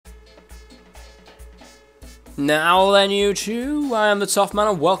Now then, you two, I am the Tough Man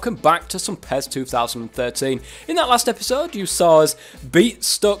and welcome back to some PES 2013. In that last episode, you saw us beat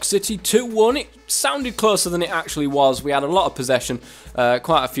Stoke City 2-1. It sounded closer than it actually was. We had a lot of possession,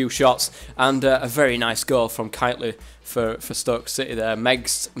 quite a few shots, and a very nice goal from Kitely for Stoke City there.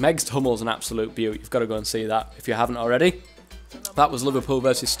 Meg's Hummel's an absolute beaut. You've got to go and see that if you haven't already. That was Liverpool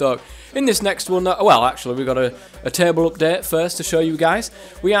versus Stoke. In this next one, well, actually, we've got a table update first to show you guys.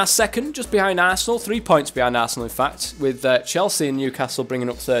 We are second, just behind Arsenal, 3 points behind Arsenal, in fact, with Chelsea and Newcastle bringing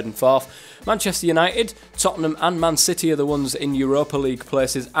up third and fourth. Manchester United, Tottenham and Man City are the ones in Europa League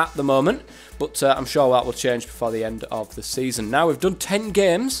places at the moment, but I'm sure that will change before the end of the season. Now, we've done 10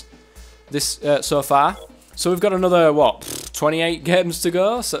 games this so far, so we've got another, what, 28 games to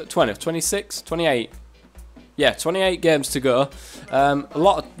go? So 20, 26, 28. Yeah, 28 games to go. A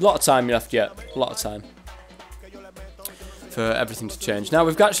lot of time left yet. A lot of time for everything to change. Now,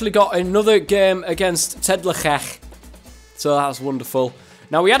 we've actually got another game against Tedloghec. So that's wonderful.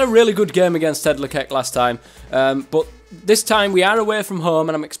 Now, we had a really good game against Tedloghec last time. But this time we are away from home,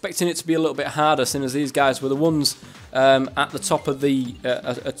 and I'm expecting it to be a little bit harder, seeing as these guys were the ones at the top of the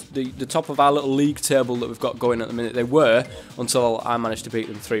top of our little league table that we've got going at the minute. They were, until I managed to beat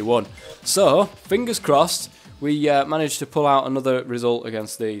them 3-1. So, fingers crossed, we managed to pull out another result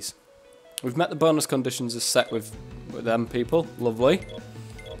against these. We've met the bonus conditions as set with them people. Lovely.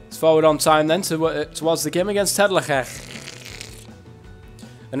 Let's forward on time then towards the game against Tedloghec.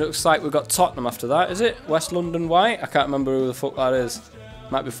 And it looks like we've got Tottenham after that, is it? West London White? I can't remember who the fuck that is.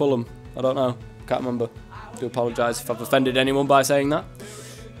 Might be Fulham. I don't know. Can't remember. Do apologise if I've offended anyone by saying that.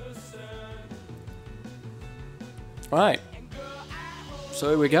 Right. So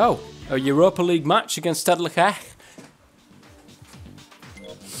here we go. A Europa League match against Tedloghec.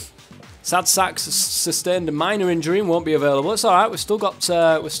 Sad Sacks sustained a minor injury and won't be available. It's all right. We've still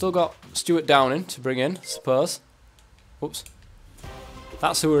got Stuart Downing to bring in, I suppose. Whoops.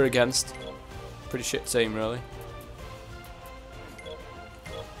 That's who we're against. Pretty shit team, really.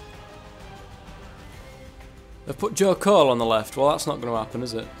 They've put Joe Cole on the left. Well, that's not going to happen,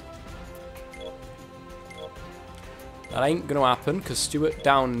 is it? That ain't going to happen because Stuart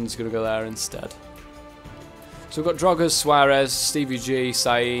Downing's going to go there instead. So we've got Droggers, Suarez, Stevie G,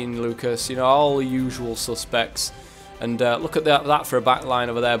 Sain, Lucas, you know, all the usual suspects. And look at that for a back line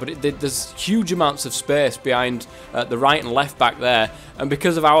over there. But there's huge amounts of space behind the right and left back there. And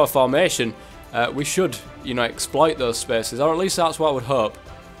because of our formation, we should, you know, exploit those spaces. Or at least that's what I would hope.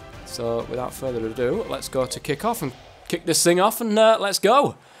 So without further ado, let's go to kick off and kick this thing off. And let's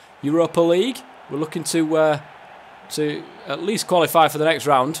go. Europa League. We're looking to at least qualify for the next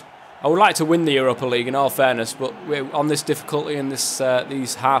round. I would like to win the Europa League in all fairness, but on this difficulty and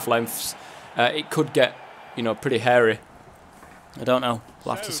these half lengths, it could get, you know, pretty hairy. I don't know.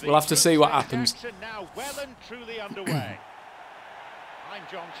 We'll have to see what happens.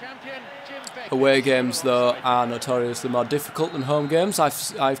 Away games, though, are notoriously more difficult than home games.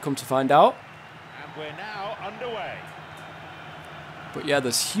 I've come to find out. And we're now underway. But yeah,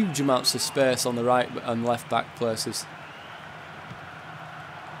 there's huge amounts of space on the right and left back places.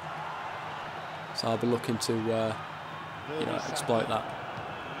 So I'll be looking to, you know, exploit that.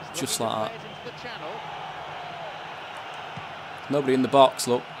 Just like that. Nobody in the box,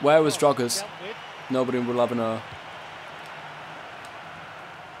 look. Where was Droggers? Nobody will have a know.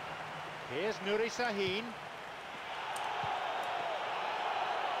 Here's Nuri Sahin.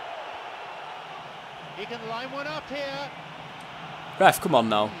 He can line one up here. Ref, come on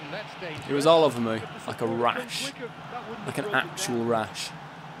now. He was all over me, like a rash. Like an actual rash.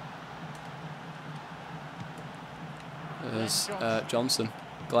 There's Johnson.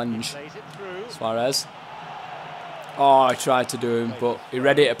 Glenge. Suarez. Oh, I tried to do him, but he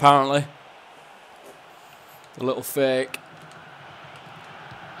read it apparently. A little fake.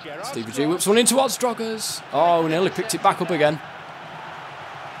 Stevie G whips one in towards Droggers. Oh, we nearly picked it back up again.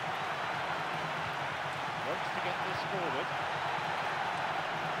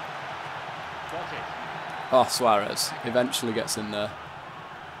 Oh, Suarez eventually gets in there.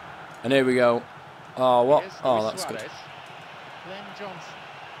 And here we go. Oh, what? Oh, that's good.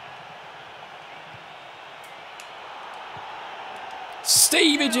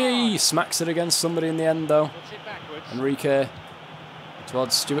 Stevie G smacks it against somebody in the end, though. Enrique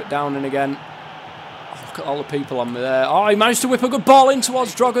towards Stuart Downing again. Oh, look at all the people on me there. Oh, he managed to whip a good ball in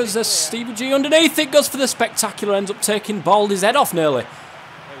towards Droggers. There's Stevie G underneath. It goes for the spectacular. Ends up taking Baldy's head off nearly.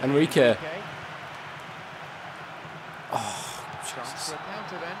 Enrique. Oh, Jesus.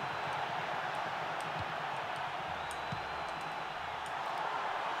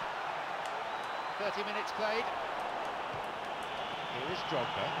 30 minutes played. Here is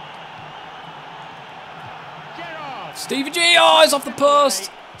Drogba. Gerrard. Stevie G, oh, he's off the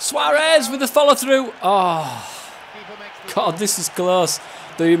post. Suarez with the follow through. Oh, God, this is close.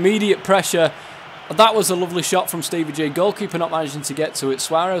 The immediate pressure. That was a lovely shot from Stevie G. Goalkeeper not managing to get to it.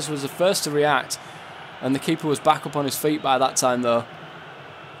 Suarez was the first to react. And the keeper was back up on his feet by that time, though.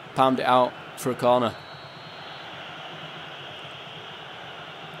 Palmed it out for a corner.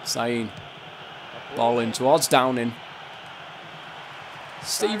 Sain. Ball in towards Downing.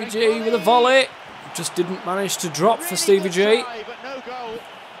 Stevie G with a volley. Just didn't manage to drop for Stevie G. But no goal.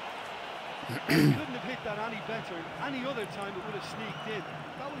 Couldn't have hit that any better. Any other time it would have sneaked in.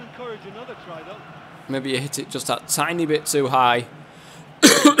 That would encourage another try, though. Maybe you hit it just that tiny bit too high.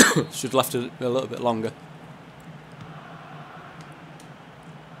 Should have left it a little bit longer.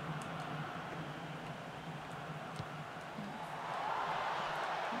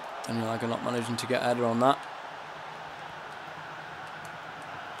 Tedloghec not managing to get a header on that.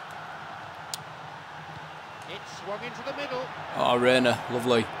 It swung into the middle. Oh, Reina,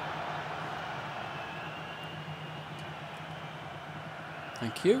 lovely.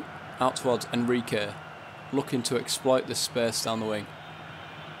 Thank you. Out towards Enrique, looking to exploit this space down the wing.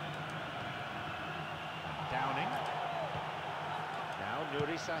 Downing. Now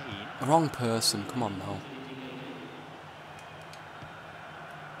Nuri Sahin. Wrong person, come on now.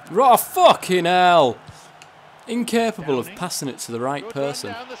 Oh, fucking hell! Incapable of passing it to the right Good person.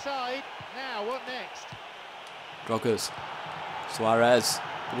 run down the side. Now what next? Droggers. Suarez.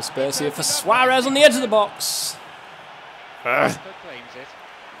 Bit of space here for Suarez on the edge of the box. Claims it.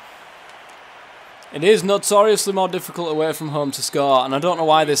 It is notoriously more difficult away from home to score, and I don't know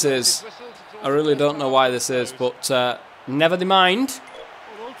why this is. I really don't know why this is, but never mind.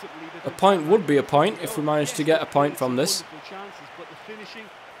 A point would be a point if we managed to get a point from this. But the finishing,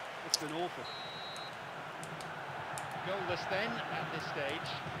 it's been awful. Goalless then at this stage.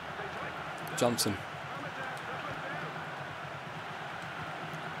 Johnson.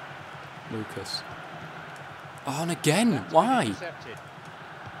 Lucas. Oh, and again, why? Intercepted.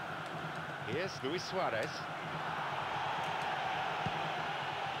 Here's Luis Suarez.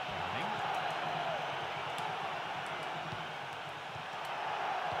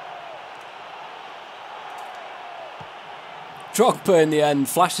 Drogba in the end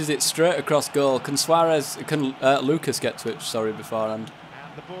flashes it straight across goal. Can Lucas get to it? Sorry, beforehand.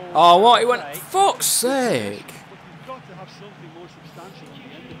 Oh, what? He went. Fuck's sake! But you've got to have something more substantial at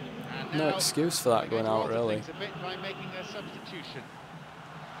the end of it. No excuse for that going out, really. By making a substitution.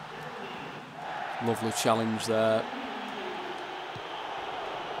 Lovely challenge there.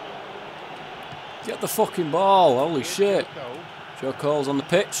 Get the fucking ball! Holy shit! Joe Cole's on the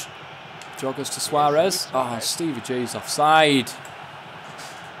pitch. Joggers to Suarez. Oh, Stevie G's offside.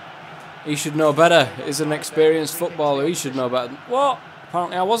 He should know better. He's an experienced footballer. He should know better. What?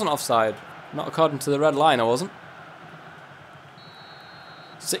 Apparently I wasn't offside. Not according to the red line, I wasn't.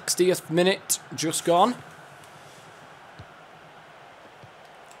 60th minute just gone.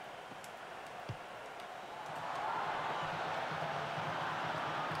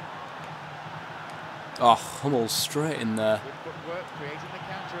 Oh, Hummel's straight in there. Good footwork creating the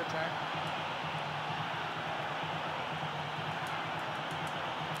counter-attack.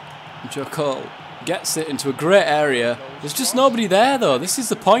 Joe Cole gets it into a great area. There's just nobody there, though. This is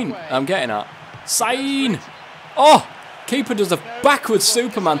the point I'm getting at. Sain! Oh! Keeper does a backwards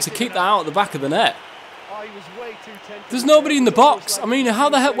Superman to keep that out at the back of the net. There's nobody in the box. I mean, how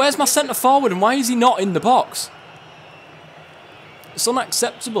the hell? Where's my centre forward and why is he not in the box? It's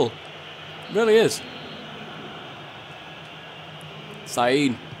unacceptable. It really is.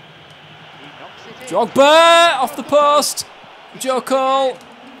 Sain. Drogba off the post. Joe Cole.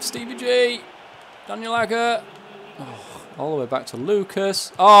 Stevie G. Tedloghec. Oh, all the way back to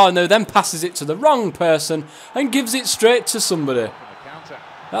Lucas. Oh no, then passes it to the wrong person and gives it straight to somebody.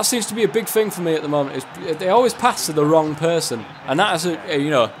 That seems to be a big thing for me at the moment. Is they always pass to the wrong person, and that is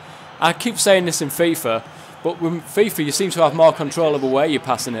you know, I keep saying this in FIFA, but with FIFA you seem to have more control over where you're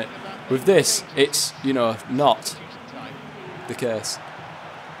passing it. With this, it's, you know, not the case.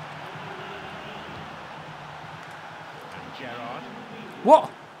 What?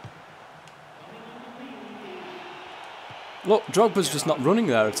 Look, Drogba's just not running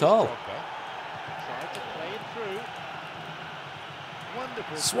there at all.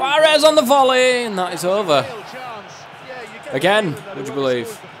 Suarez on the volley, and that is over. Again, would you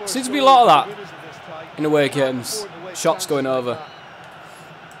believe? Seems to be a lot of that in away games. Shots going over.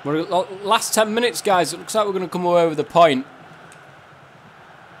 We're last 10 minutes, guys. It looks like we're going to come away with a point.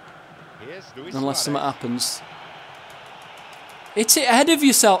 Unless something happens. Hit it ahead of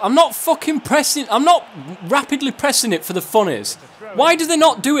yourself. I'm not fucking pressing. I'm not rapidly pressing it for the funnies. Why do they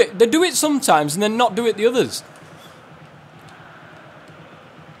not do it? They do it sometimes and then not do it the others.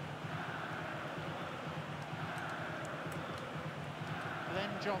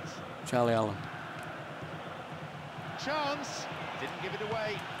 Charlie Allen. Chance. Didn't give it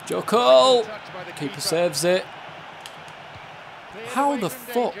away. Joe Cole. Keeper saves it. How the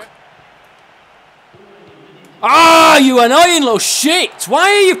fuck? Ah, you annoying little shit!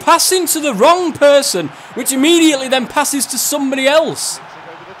 Why are you passing to the wrong person, which immediately then passes to somebody else?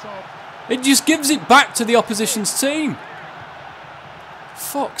 It just gives it back to the opposition's team.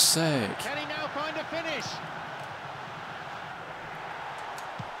 Fuck's sake. Can he now find a finish?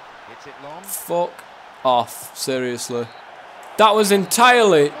 Hits it long. Fuck off, seriously. That was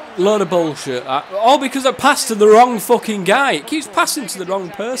entirely a load of bullshit. All because I passed to the wrong fucking guy. It keeps passing to the wrong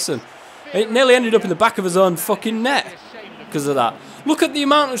person. It nearly ended up in the back of his own fucking net because of that. Look at the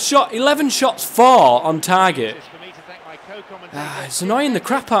amount of shot. 11 shots, 4 on target. It's annoying the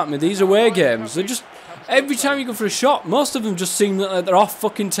crap out of me, these away games. They're just, every time you go for a shot, most of them just seem like they're off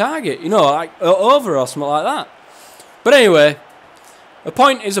fucking target. You know, like over or something like that. But anyway, a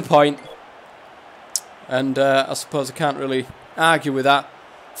point is a point. And I suppose I can't really argue with that.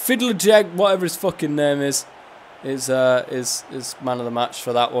 Fiddler-Jeg, whatever his fucking name is man of the match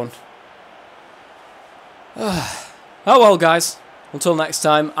for that one. Oh well, guys. Until next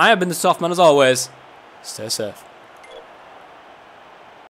time, I have been the Soft Man as always. Stay safe.